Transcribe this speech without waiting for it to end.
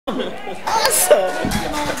Awesome.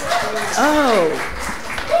 Oh,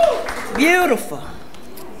 beautiful.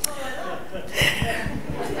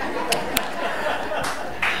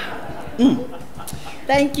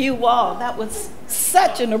 Thank you all. That was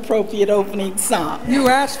such an appropriate opening song. You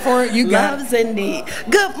asked for it, you got it. Love's in need.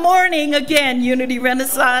 Good morning again, Unity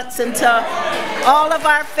Renaissance, and to all of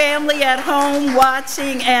our family at home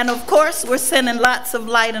watching. And of course, we're sending lots of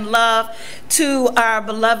light and love to our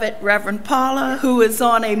beloved Reverend Paula, who is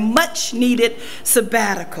on a much needed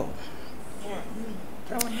sabbatical.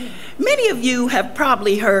 Many of you have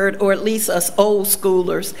probably heard, or at least us old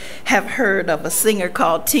schoolers have heard, of a singer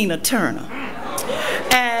called Tina Turner.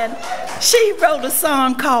 And she wrote a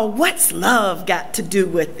song called What's Love Got to Do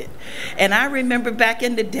with It? And I remember back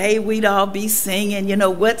in the day, we'd all be singing, you know,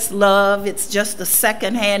 what's love? It's just a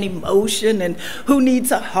secondhand emotion, and who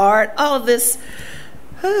needs a heart? All this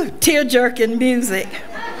tear-jerking music.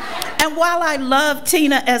 And while I love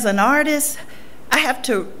Tina as an artist, I have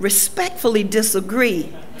to respectfully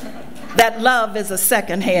disagree that love is a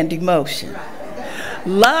secondhand emotion.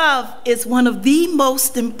 Love is one of the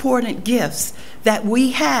most important gifts that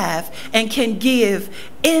we have and can give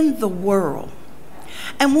in the world.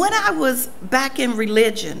 And when I was back in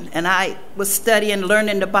religion and I was studying,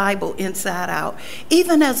 learning the Bible inside out,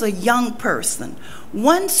 even as a young person,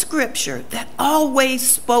 one scripture that always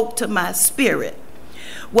spoke to my spirit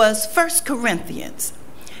was 1 Corinthians.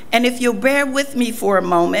 And if you'll bear with me for a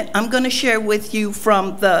moment, I'm going to share with you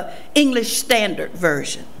from the English Standard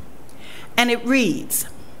Version. And it reads,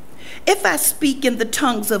 if I speak in the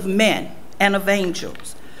tongues of men and of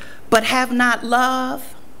angels, but have not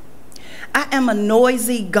love, I am a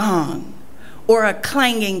noisy gong or a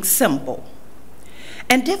clanging cymbal.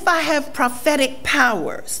 And if I have prophetic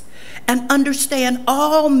powers and understand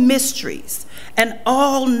all mysteries and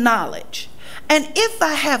all knowledge, and if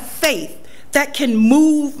I have faith that can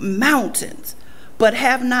move mountains, but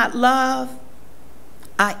have not love,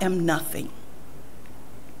 I am nothing.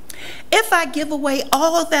 If I give away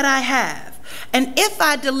all that I have, and if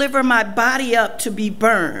I deliver my body up to be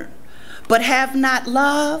burned, but have not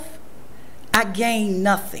love, I gain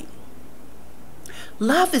nothing.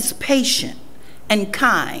 Love is patient and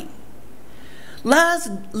kind.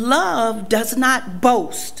 Love does not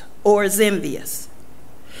boast or is envious.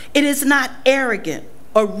 It is not arrogant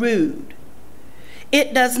or rude.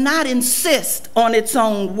 It does not insist on its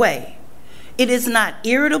own way. It is not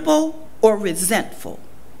irritable or resentful.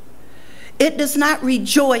 It does not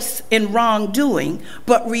rejoice in wrongdoing,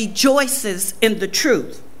 but rejoices in the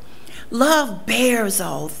truth. Love bears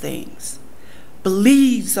all things,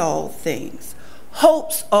 believes all things,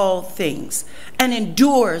 hopes all things, and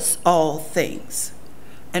endures all things.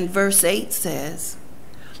 And verse 8 says,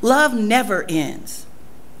 love never ends.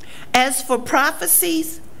 As for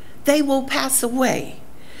prophecies, they will pass away.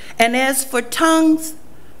 And as for tongues,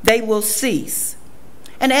 they will cease.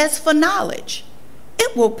 And as for knowledge,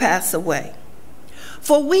 it will pass away.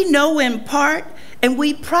 For we know in part, and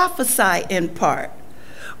we prophesy in part.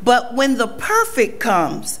 But when the perfect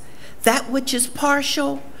comes, that which is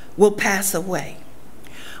partial will pass away.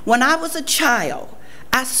 When I was a child,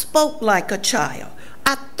 I spoke like a child.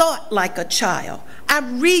 I thought like a child. I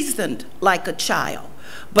reasoned like a child.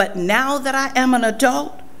 But now that I am an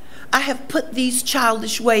adult, I have put these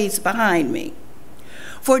childish ways behind me.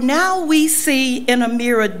 For now we see in a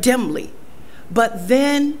mirror dimly, but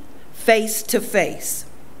then face to face.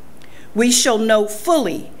 We shall know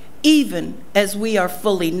fully, even as we are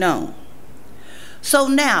fully known. So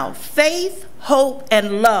now faith, hope,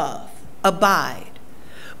 and love abide,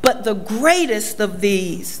 but the greatest of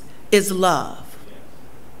these is love.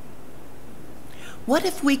 What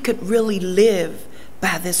if we could really live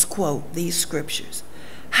by this quote, these scriptures?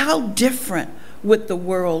 How different would the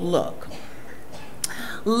world look?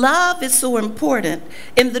 Love is so important.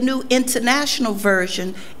 In the New International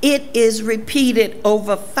Version, it is repeated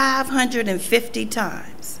over 550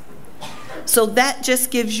 times. So that just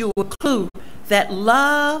gives you a clue that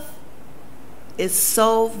love is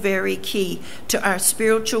so very key to our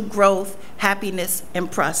spiritual growth, happiness, and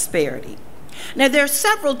prosperity. Now, there are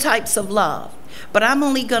several types of love, but I'm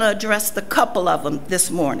only going to address the couple of them this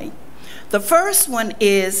morning. The first one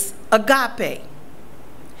is agape.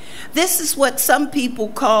 This is what some people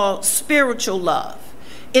call spiritual love.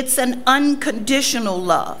 It's an unconditional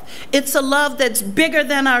love. It's a love that's bigger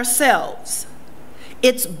than ourselves.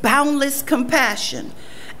 It's boundless compassion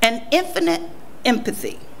and infinite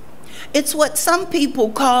empathy. It's what some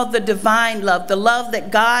people call the divine love, the love that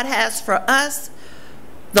God has for us,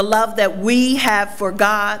 the love that we have for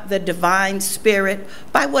God, the divine spirit,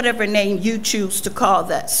 by whatever name you choose to call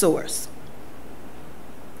that source.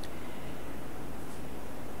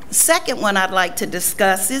 The second one I'd like to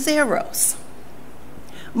discuss is eros.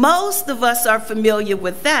 Most of us are familiar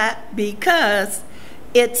with that because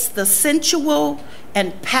it's the sensual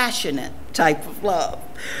and passionate type of love.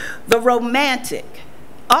 The romantic,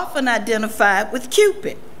 often identified with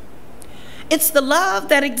Cupid. It's the love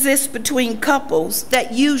that exists between couples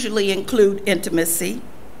that usually include intimacy.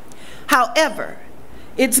 However,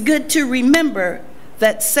 it's good to remember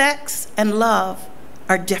that sex and love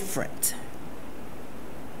are different.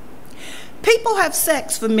 People have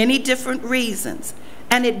sex for many different reasons,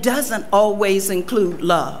 and it doesn't always include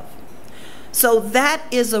love. So that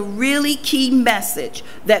is a really key message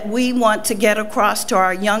that we want to get across to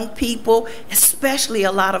our young people, especially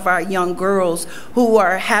a lot of our young girls who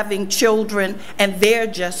are having children and they're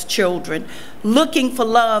just children, looking for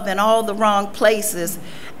love in all the wrong places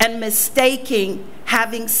and mistaking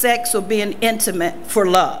having sex or being intimate for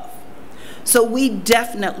love. So we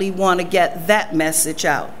definitely want to get that message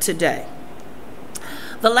out today.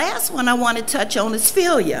 The last one I want to touch on is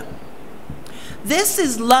philia. This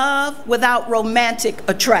is love without romantic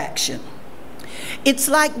attraction. It's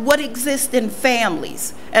like what exists in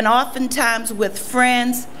families and oftentimes with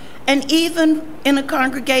friends and even in a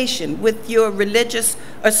congregation with your religious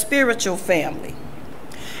or spiritual family.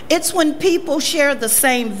 It's when people share the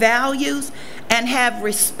same values and have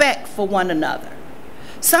respect for one another.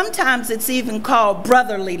 Sometimes it's even called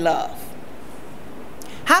brotherly love.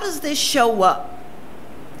 How does this show up?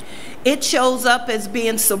 It shows up as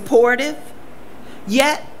being supportive,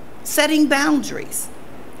 yet setting boundaries.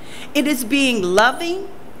 It is being loving,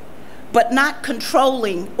 but not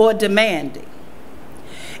controlling or demanding.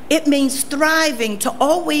 It means thriving to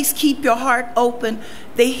always keep your heart open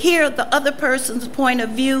to hear the other person's point of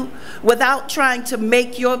view without trying to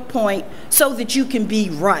make your point so that you can be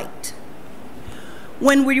right.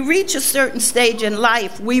 When we reach a certain stage in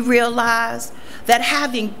life, we realize that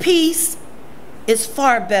having peace is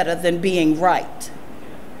far better than being right.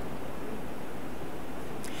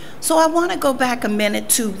 So I want to go back a minute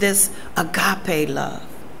to this agape love,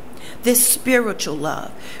 this spiritual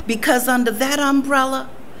love, because under that umbrella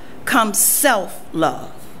comes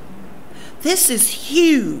self-love. This is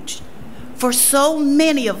huge, for so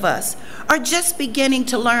many of us are just beginning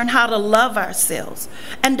to learn how to love ourselves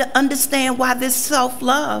and to understand why this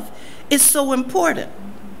self-love is so important.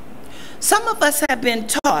 Some of us have been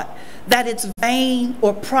taught that it's vain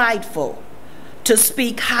or prideful to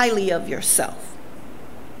speak highly of yourself.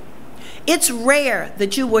 It's rare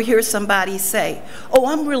that you will hear somebody say, "Oh,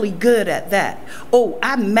 I'm really good at that. Oh,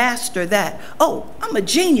 I master that. Oh, I'm a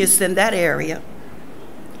genius in that area."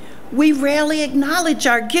 We rarely acknowledge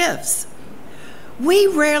our gifts. We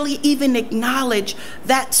rarely even acknowledge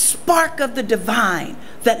that spark of the divine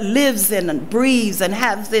that lives in and breathes and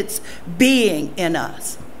has its being in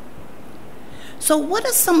us. So what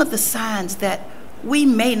are some of the signs that we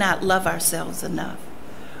may not love ourselves enough,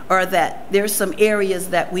 or that there's some areas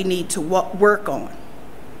that we need to work on?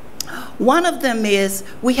 One of them is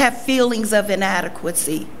we have feelings of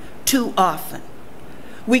inadequacy too often.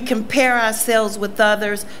 We compare ourselves with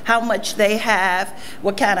others, how much they have,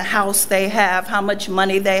 what kind of house they have, how much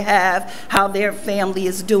money they have, how their family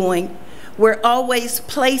is doing. We're always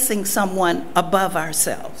placing someone above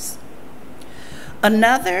ourselves.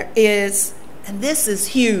 Another is, and this is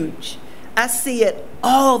huge, I see it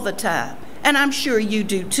all the time, and I'm sure you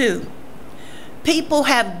do too. People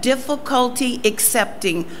have difficulty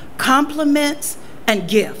accepting compliments and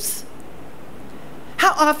gifts.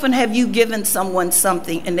 How often have you given someone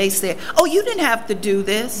something and they say, "Oh, you didn't have to do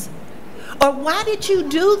this," or "Why did you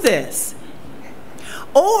do this?"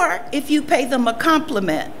 Or if you pay them a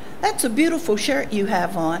compliment, "That's a beautiful shirt you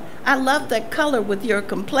have on. I love that color with your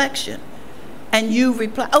complexion." And you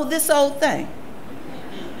reply, "Oh, this old thing."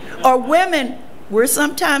 Or women, we're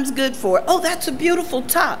sometimes good for it. "Oh, that's a beautiful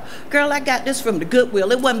top. Girl, I got this from the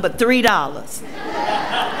Goodwill. It wasn't but $3.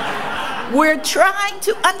 We're trying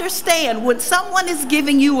to understand when someone is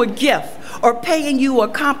giving you a gift or paying you a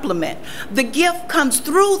compliment, the gift comes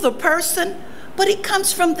through the person, but it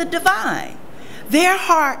comes from the divine. Their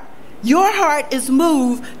heart, your heart is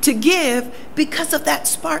moved to give because of that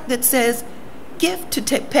spark that says, "Give to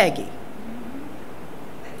Peggy."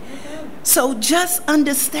 So just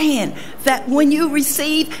understand that when you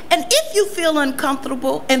receive, and if you feel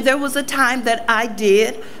uncomfortable, and there was a time that I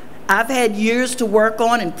did, I've had years to work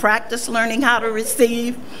on and practice learning how to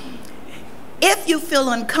receive. If you feel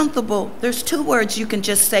uncomfortable, there's 2 words you can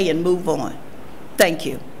just say and move on. Thank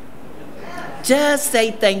you. Just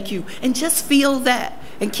say thank you and just feel that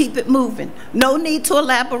and keep it moving. No need to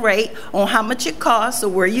elaborate on how much it costs or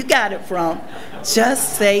where you got it from.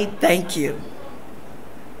 Just say thank you.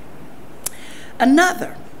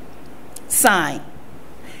 Another, sign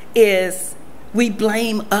is we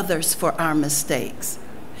blame others for our mistakes.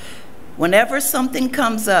 Whenever something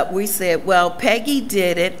comes up, we say, well, Peggy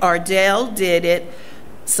did it, Ardell did it,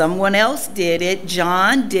 someone else did it,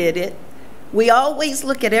 John did it. We always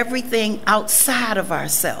look at everything outside of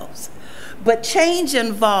ourselves. But change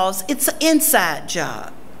involves, it's an inside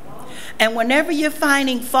job. And whenever you're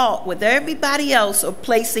finding fault with everybody else or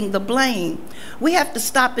placing the blame, we have to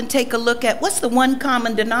stop and take a look at what's the one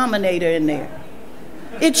common denominator in there?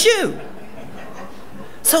 It's you.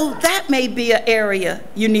 So that may be an area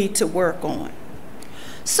you need to work on.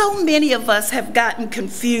 So many of us have gotten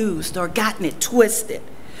confused or gotten it twisted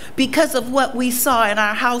because of what we saw in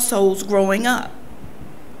our households growing up.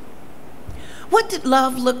 What did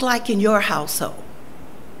love look like in your household?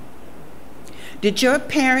 Did your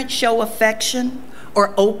parents show affection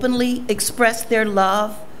or openly express their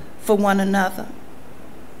love for one another?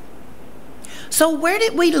 So where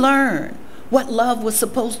did we learn what love was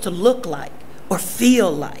supposed to look like or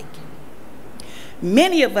feel like?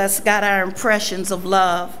 Many of us got our impressions of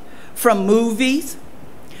love from movies,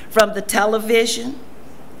 from the television,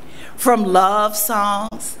 from love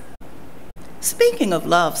songs. Speaking of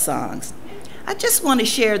love songs, I just want to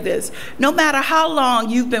share this. No matter how long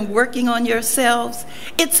you've been working on yourselves,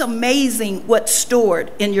 it's amazing what's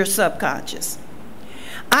stored in your subconscious.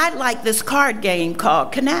 I like this card game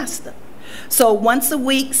called Canasta. So once a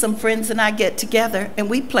week, some friends and I get together and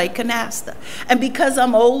we play canasta. And because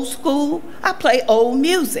I'm old school, I play old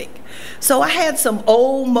music. So I had some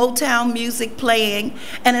old Motown music playing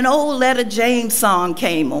and an old Etta James song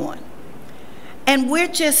came on. And we're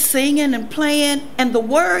just singing and playing, and the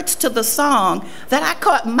words to the song that I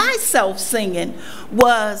caught myself singing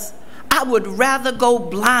was, I would rather go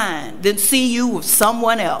blind than see you with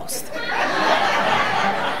someone else. I'm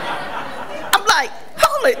like,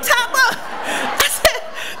 hold it, time up. I said,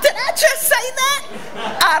 did I just say that?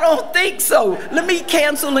 I don't think so. Let me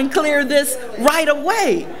cancel and clear this right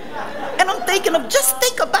away. And I'm thinking of, just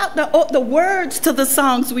think about the words to the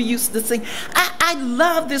songs we used to sing. I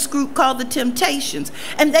love this group called The Temptations.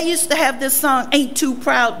 And they used to have this song, Ain't Too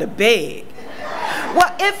Proud to Beg.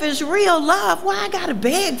 Well, if it's real love, why I gotta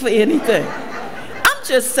beg for anything? I'm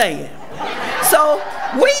just saying. So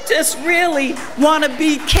we just really want to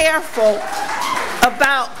be careful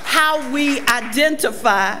about how we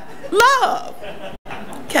identify love.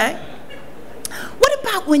 Okay? What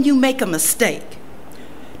about when you make a mistake?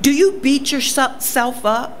 Do you beat yourself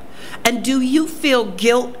up? And do you feel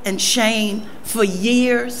guilt and shame for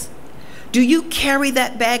years? Do you carry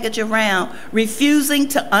that baggage around, refusing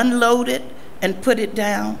to unload it and put it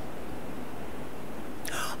down?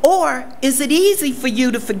 Or is it easy for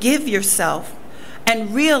you to forgive yourself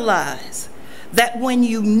and realize that when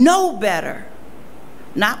you know better,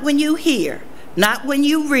 not when you hear, not when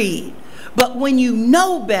you read, but when you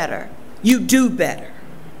know better, you do better?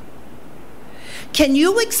 Can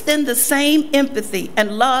you extend the same empathy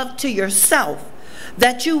and love to yourself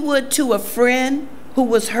that you would to a friend who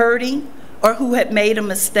was hurting or who had made a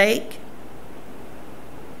mistake?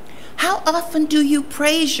 How often do you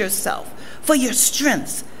praise yourself for your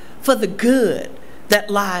strengths, for the good that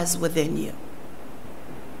lies within you?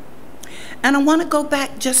 And I want to go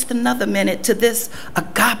back just another minute to this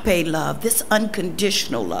agape love, this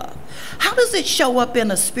unconditional love. How does it show up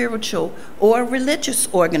in a spiritual or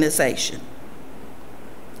religious organization?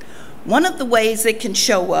 One of the ways it can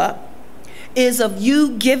show up is of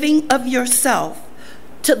you giving of yourself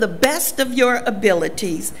to the best of your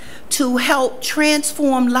abilities to help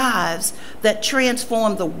transform lives that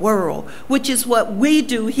transform the world, which is what we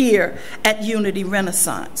do here at Unity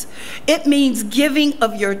Renaissance. It means giving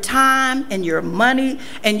of your time and your money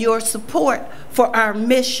and your support for our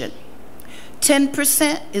mission.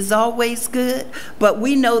 10% is always good, but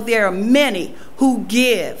we know there are many who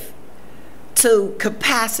give to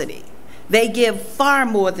capacity. They give far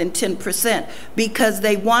more than 10% because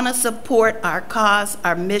they want to support our cause,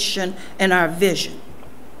 our mission, and our vision.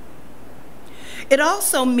 It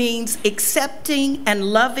also means accepting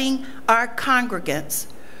and loving our congregants,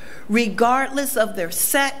 regardless of their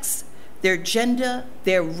sex, their gender,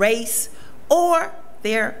 their race, or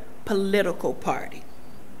their political party.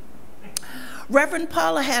 Reverend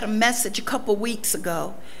Paula had a message a couple weeks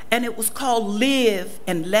ago, and it was called Live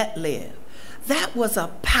and Let Live. That was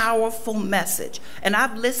a powerful message, and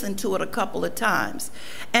I've listened to it a couple of times.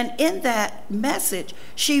 And in that message,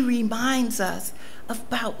 she reminds us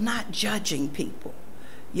about not judging people.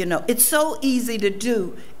 You know, it's so easy to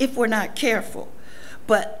do if we're not careful,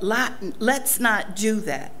 but let's not do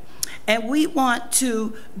that. And we want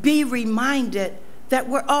to be reminded that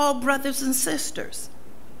we're all brothers and sisters.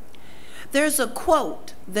 There's a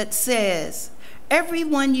quote that says,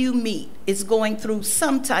 everyone you meet is going through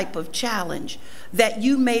some type of challenge that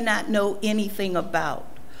you may not know anything about.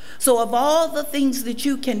 So of all the things that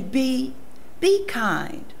you can be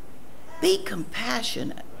kind, be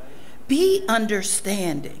compassionate, be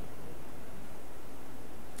understanding.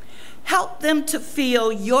 Help them to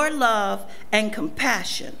feel your love and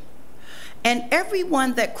compassion. And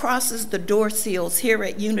everyone that crosses the door sills here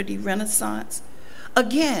at Unity Renaissance,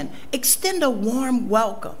 again, extend a warm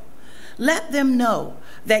welcome. Let them know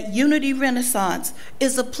that Unity Renaissance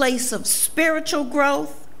is a place of spiritual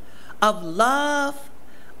growth, of love,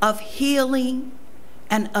 of healing,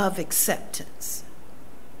 and of acceptance.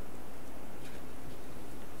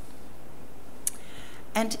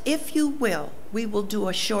 And if you will, we will do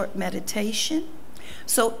a short meditation.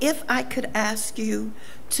 So if I could ask you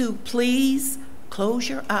to please close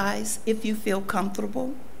your eyes if you feel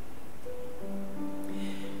comfortable.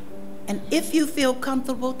 And if you feel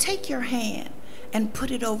comfortable, take your hand and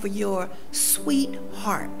put it over your sweet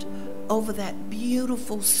heart, over that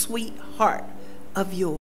beautiful sweet heart of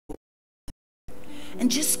yours.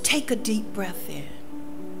 And just take a deep breath in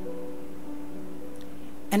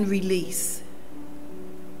and release.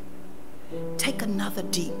 Take another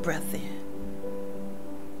deep breath in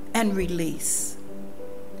and release.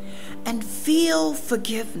 And feel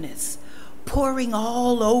forgiveness pouring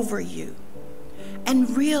all over you.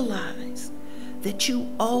 And realize that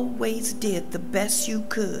you always did the best you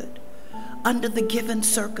could under the given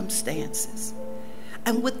circumstances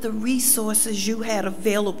and with the resources you had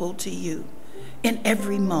available to you in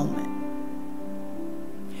every moment.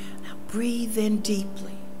 Now breathe in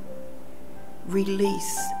deeply,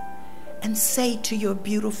 release, and say to your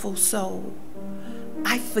beautiful soul,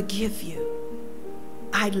 I forgive you.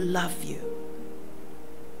 I love you.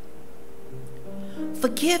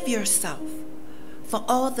 Forgive yourself for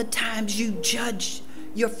all the times you judged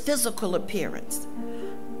your physical appearance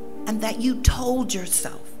and that you told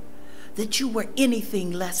yourself that you were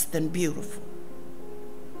anything less than beautiful.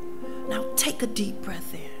 Now take a deep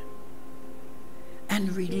breath in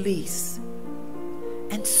and release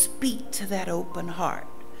and speak to that open heart,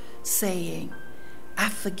 saying, I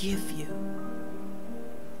forgive you.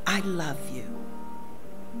 I love you.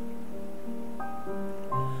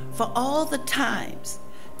 For all the times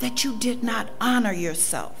that you did not honor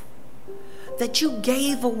yourself, that you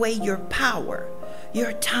gave away your power,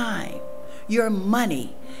 your time, your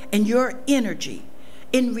money, and your energy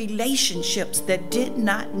in relationships that did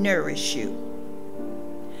not nourish you.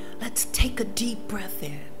 Let's take a deep breath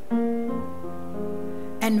in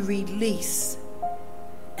and release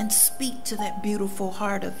and speak to that beautiful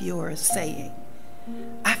heart of yours, saying,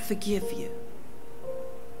 I forgive you.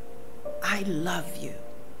 I love you.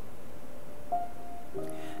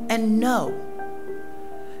 And know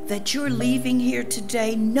that you're leaving here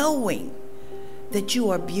today knowing that you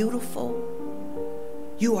are beautiful,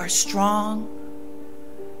 you are strong,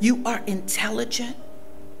 you are intelligent,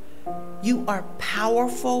 you are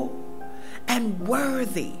powerful and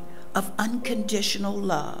worthy of unconditional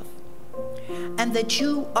love, and that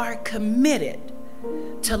you are committed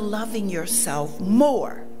to loving yourself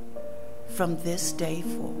more from this day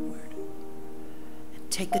forward. And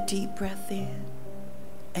take a deep breath in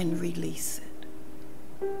and release it.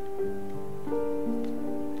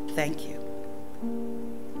 Thank you.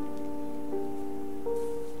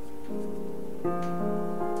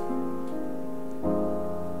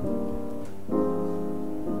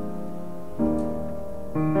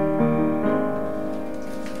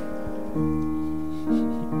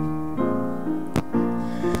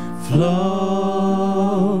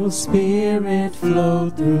 Flow, Spirit, flow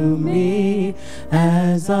through me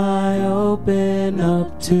as I open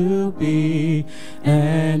up to be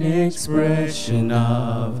an expression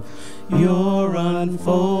of your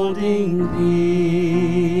unfolding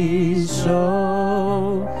peace.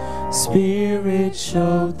 Show, Spirit,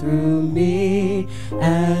 show through me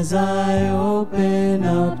as I open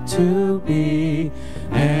up to be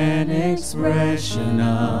an expression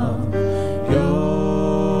of